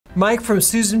Mike from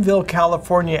Susanville,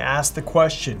 California asked the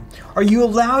question, are you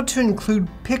allowed to include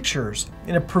pictures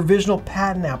in a provisional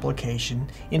patent application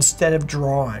instead of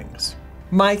drawings?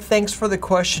 Mike, thanks for the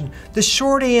question. The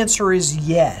short answer is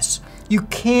yes. You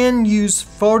can use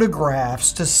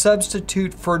photographs to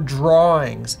substitute for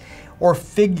drawings or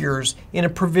figures in a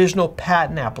provisional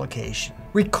patent application.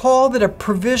 Recall that a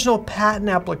provisional patent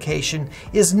application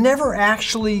is never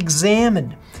actually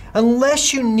examined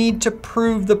unless you need to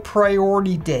prove the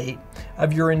priority date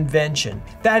of your invention.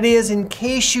 That is, in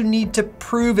case you need to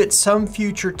prove at some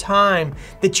future time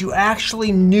that you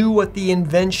actually knew what the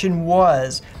invention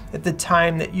was at the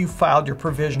time that you filed your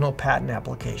provisional patent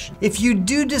application. If you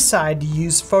do decide to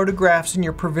use photographs in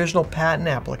your provisional patent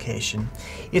application,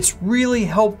 it's really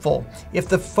helpful if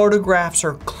the photographs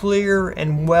are clear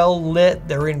and well lit,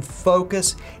 they're in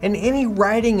focus, and any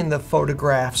writing in the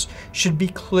photographs should be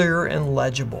clear and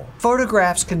legible.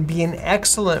 Photographs can be an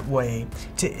excellent way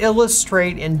to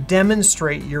illustrate and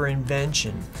demonstrate your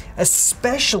invention,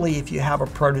 especially if you have a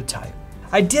prototype.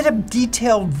 I did a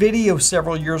detailed video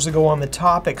several years ago on the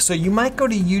topic, so you might go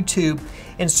to YouTube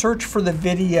and search for the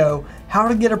video, How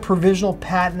to Get a Provisional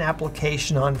Patent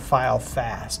Application on File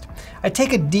Fast. I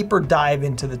take a deeper dive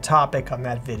into the topic on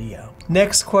that video.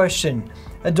 Next question.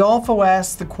 Adolfo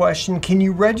asks the question, can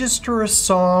you register a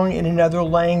song in another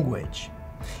language?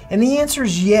 And the answer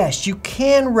is yes, you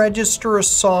can register a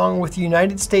song with the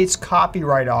United States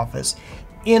Copyright Office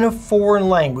in a foreign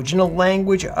language, in a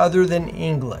language other than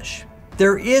English.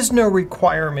 There is no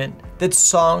requirement that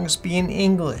songs be in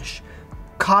English.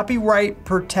 Copyright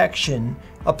protection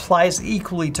applies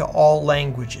equally to all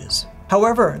languages.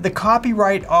 However, the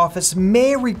Copyright Office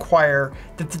may require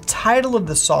that the title of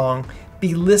the song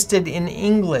be listed in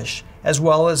English as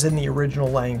well as in the original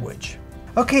language.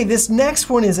 Okay, this next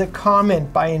one is a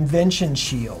comment by Invention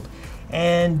Shield.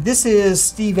 And this is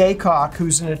Steve Aycock,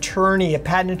 who's an attorney, a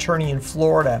patent attorney in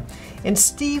Florida. And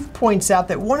Steve points out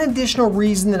that one additional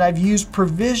reason that I've used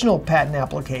provisional patent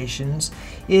applications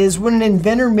is when an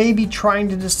inventor may be trying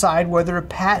to decide whether to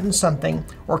patent something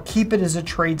or keep it as a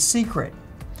trade secret.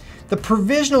 The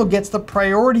provisional gets the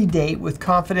priority date with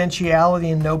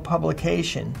confidentiality and no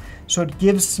publication, so it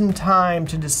gives some time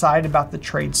to decide about the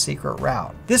trade secret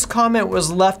route. This comment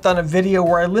was left on a video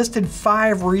where I listed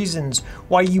 5 reasons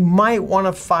why you might want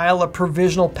to file a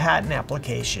provisional patent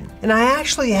application. And I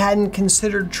actually hadn't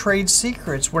considered trade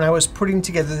secrets when I was putting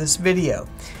together this video.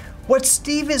 What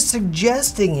Steve is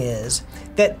suggesting is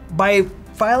that by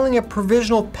filing a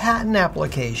provisional patent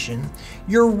application,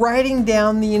 you're writing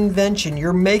down the invention.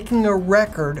 You're making a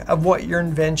record of what your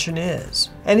invention is.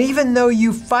 And even though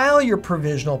you file your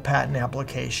provisional patent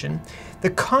application,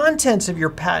 the contents of your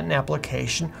patent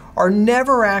application are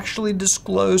never actually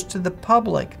disclosed to the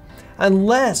public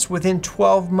unless within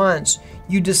 12 months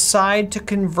you decide to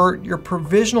convert your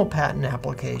provisional patent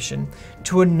application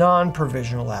to a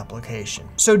non-provisional application.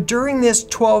 So during this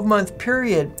 12-month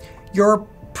period, your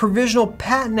provisional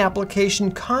patent application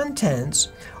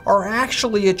contents are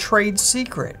actually a trade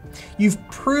secret. You've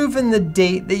proven the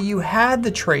date that you had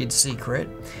the trade secret,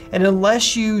 and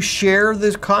unless you share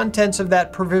the contents of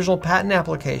that provisional patent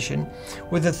application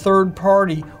with a third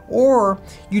party, or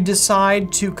you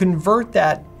decide to convert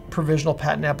that provisional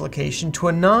patent application to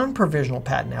a non-provisional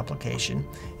patent application,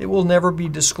 it will never be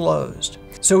disclosed.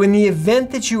 So in the event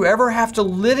that you ever have to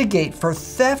litigate for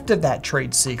theft of that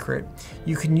trade secret,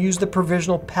 you can use the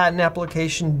provisional patent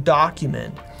application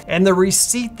document and the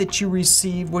receipt that you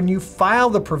receive when you file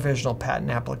the provisional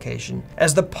patent application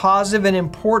as the positive and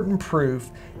important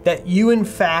proof that you in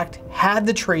fact had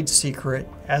the trade secret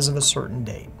as of a certain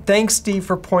date. Thanks, Steve,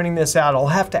 for pointing this out. I'll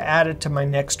have to add it to my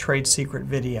next trade secret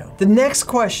video. The next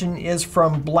question is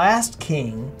from Blast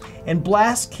King, and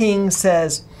Blast King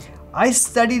says, I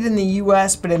studied in the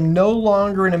US but am no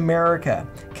longer in America.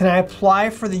 Can I apply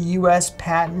for the US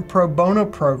Patent Pro Bono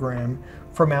program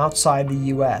from outside the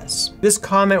US? This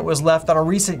comment was left on a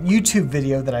recent YouTube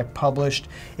video that I published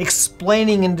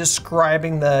explaining and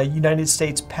describing the United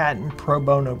States Patent Pro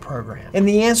Bono program. And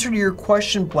the answer to your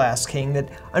question, Blast King, that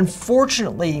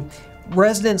unfortunately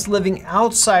residents living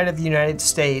outside of the United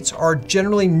States are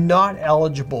generally not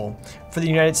eligible for the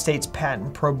United States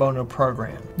Patent Pro Bono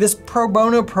program. This Pro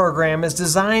Bono program is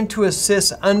designed to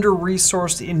assist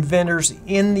under-resourced inventors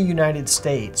in the United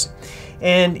States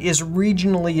and is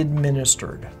regionally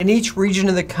administered. In each region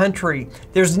of the country,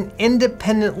 there's an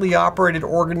independently operated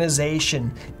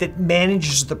organization that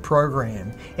manages the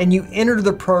program, and you enter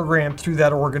the program through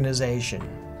that organization.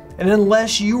 And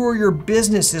unless you or your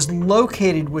business is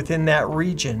located within that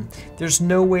region, there's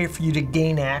no way for you to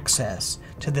gain access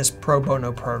to this pro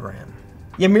bono program.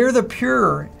 Yamir the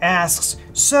Pure asks,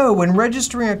 so when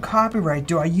registering a copyright,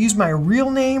 do I use my real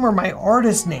name or my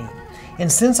artist name? And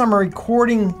since I'm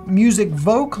recording music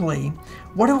vocally,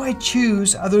 what do I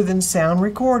choose other than sound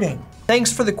recording?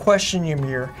 Thanks for the question,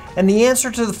 Yamir. And the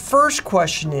answer to the first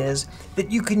question is that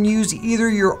you can use either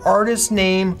your artist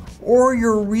name or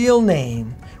your real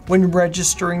name when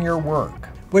registering your work.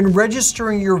 When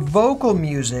registering your vocal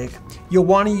music, you'll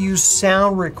want to use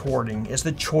sound recording as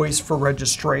the choice for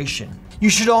registration. You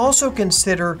should also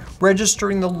consider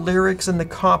registering the lyrics and the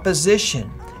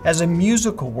composition as a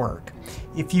musical work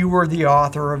if you were the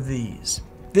author of these.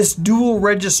 This dual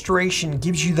registration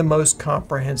gives you the most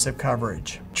comprehensive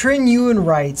coverage. Trin Ewan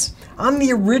writes, I'm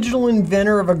the original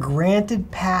inventor of a granted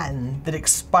patent that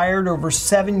expired over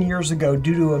 7 years ago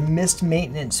due to a missed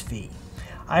maintenance fee.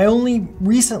 I only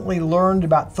recently learned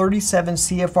about 37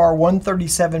 CFR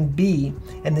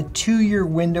 137B and the 2-year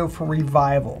window for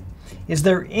revival. Is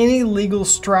there any legal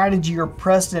strategy or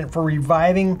precedent for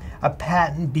reviving a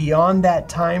patent beyond that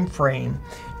time frame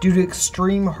due to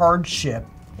extreme hardship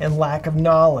and lack of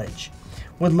knowledge?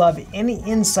 Would love any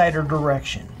insight or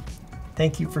direction.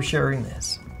 Thank you for sharing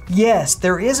this. Yes,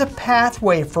 there is a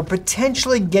pathway for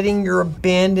potentially getting your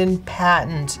abandoned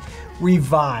patent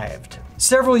revived.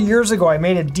 Several years ago, I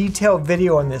made a detailed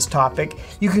video on this topic.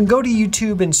 You can go to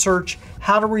YouTube and search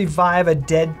how to revive a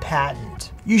dead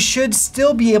patent. You should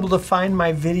still be able to find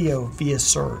my video via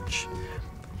search.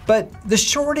 But the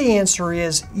short answer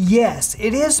is yes,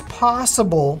 it is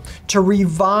possible to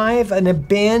revive an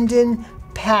abandoned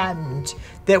patent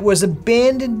that was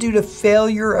abandoned due to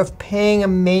failure of paying a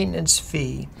maintenance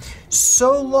fee,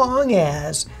 so long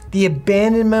as the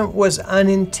abandonment was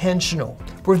unintentional.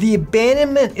 Where the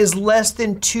abandonment is less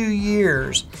than 2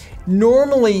 years,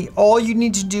 normally all you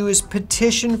need to do is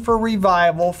petition for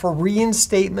revival for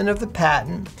reinstatement of the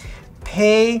patent,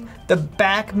 pay the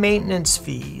back maintenance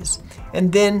fees,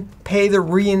 and then pay the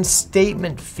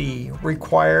reinstatement fee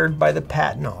required by the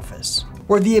Patent Office.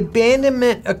 Where the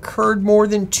abandonment occurred more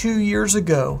than 2 years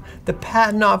ago, the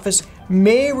Patent Office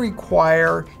may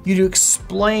require you to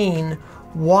explain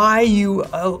why you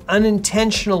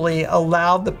unintentionally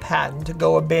allowed the patent to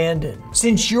go abandoned.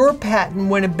 Since your patent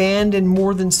went abandoned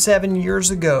more than 7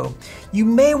 years ago, you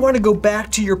may want to go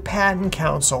back to your patent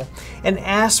counsel and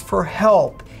ask for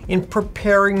help in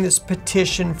preparing this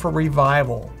petition for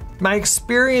revival. My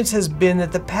experience has been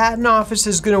that the Patent Office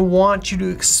is going to want you to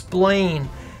explain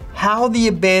how the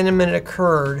abandonment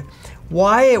occurred,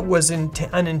 why it was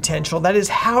unintentional, that is,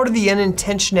 how did the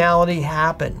unintentionality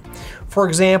happen? For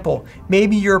example,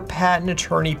 maybe your patent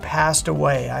attorney passed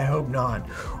away, I hope not.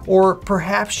 Or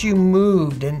perhaps you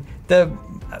moved and the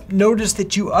notice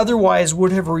that you otherwise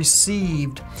would have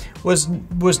received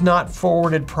was not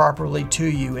forwarded properly to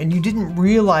you and you didn't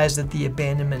realize that the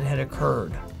abandonment had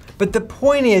occurred. But the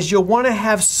point is, you'll want to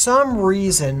have some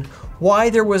reason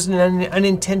why there was an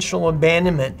unintentional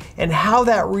abandonment and how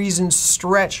that reason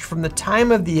stretched from the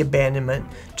time of the abandonment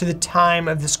to the time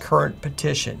of this current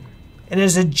petition. And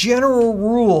as a general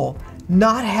rule,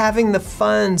 not having the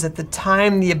funds at the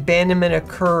time the abandonment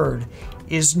occurred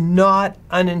is not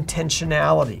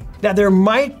unintentionality. Now, there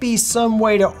might be some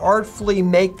way to artfully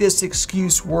make this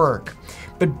excuse work,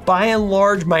 but by and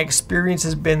large, my experience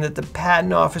has been that the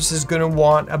Patent Office is going to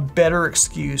want a better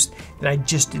excuse than I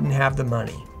just didn't have the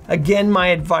money. Again, my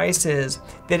advice is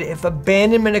that if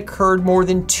abandonment occurred more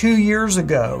than 2 years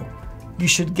ago, you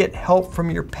should get help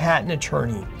from your patent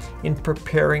attorney in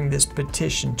preparing this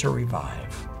petition to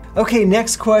revive. Okay,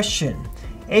 next question.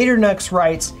 Adernux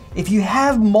writes, if you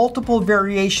have multiple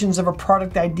variations of a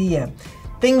product idea,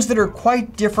 things that are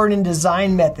quite different in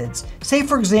design methods, say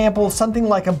for example, something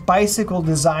like a bicycle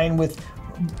design with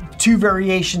 2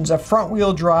 variations, a front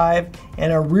wheel drive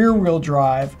and a rear wheel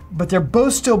drive, but they're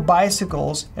both still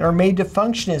bicycles and are made to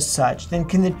function as such, then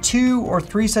can the 2 or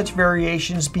 3 such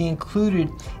variations be included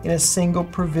in a single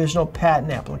provisional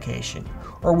patent application?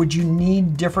 Or would you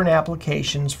need different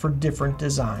applications for different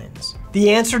designs?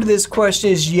 The answer to this question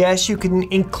is yes, you can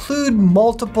include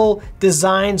multiple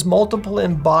designs, multiple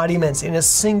embodiments in a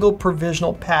single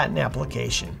provisional patent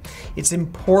application. It's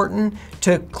important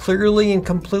to clearly and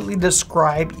completely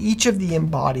describe each of the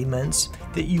embodiments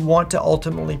that you want to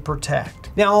ultimately protect.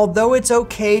 Now, although it's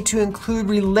okay to include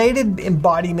related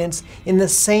embodiments in the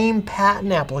same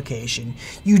patent application,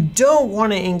 you don't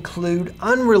want to include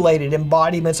unrelated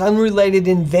embodiments, unrelated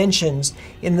inventions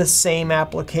in the same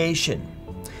application.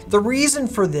 The reason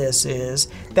for this is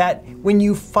that when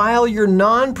you file your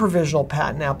non-provisional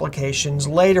patent applications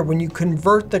later, when you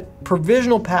convert the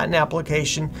provisional patent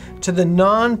application to the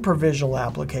non-provisional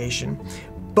application,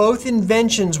 both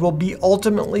inventions will be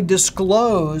ultimately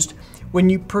disclosed when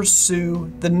you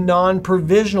pursue the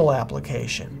non-provisional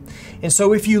application. And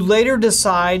so if you later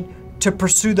decide to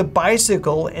pursue the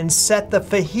bicycle and set the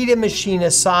fajita machine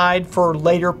aside for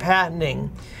later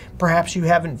patenting, perhaps you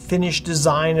haven't finished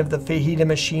design of the fajita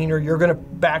machine, or you're going to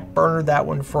back burner that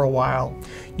one for a while.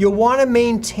 You'll want to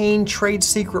maintain trade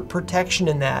secret protection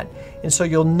in that, and so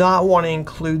you'll not want to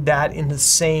include that in the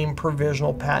same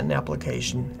provisional patent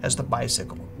application as the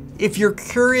bicycle. If you're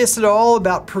curious at all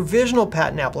about provisional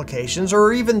patent applications,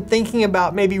 or even thinking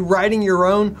about maybe writing your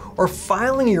own or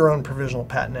filing your own provisional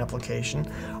patent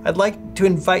application, I'd like to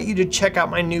invite you to check out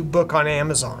my new book on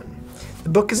Amazon. The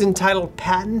book is entitled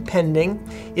Patent Pending.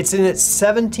 It's in its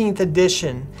 17th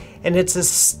edition, and it's a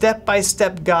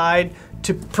step-by-step guide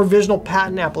to provisional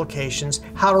patent applications,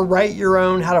 how to write your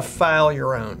own, how to file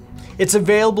your own. It's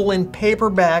available in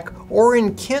paperback or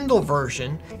in Kindle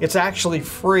version. It's actually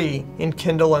free in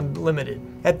Kindle Unlimited.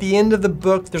 At the end of the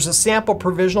book, there's a sample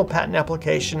provisional patent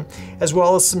application, as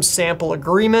well as some sample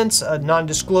agreements, a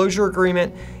non-disclosure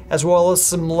agreement, as well as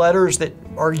some letters that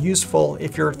are useful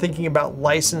if you're thinking about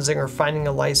licensing or finding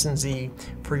a licensee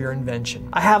for your invention.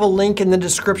 I have a link in the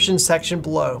description section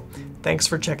below. Thanks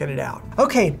for checking it out.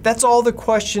 Okay, that's all the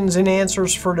questions and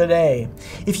answers for today.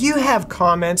 If you have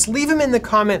comments, leave them in the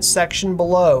comments section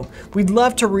below. We'd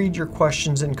love to read your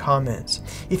questions and comments.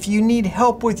 If you need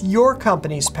help with your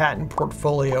company's patent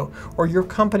portfolio or your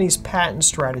company's patent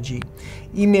strategy,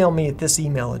 email me at this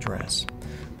email address.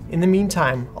 In the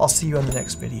meantime, I'll see you on the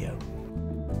next video.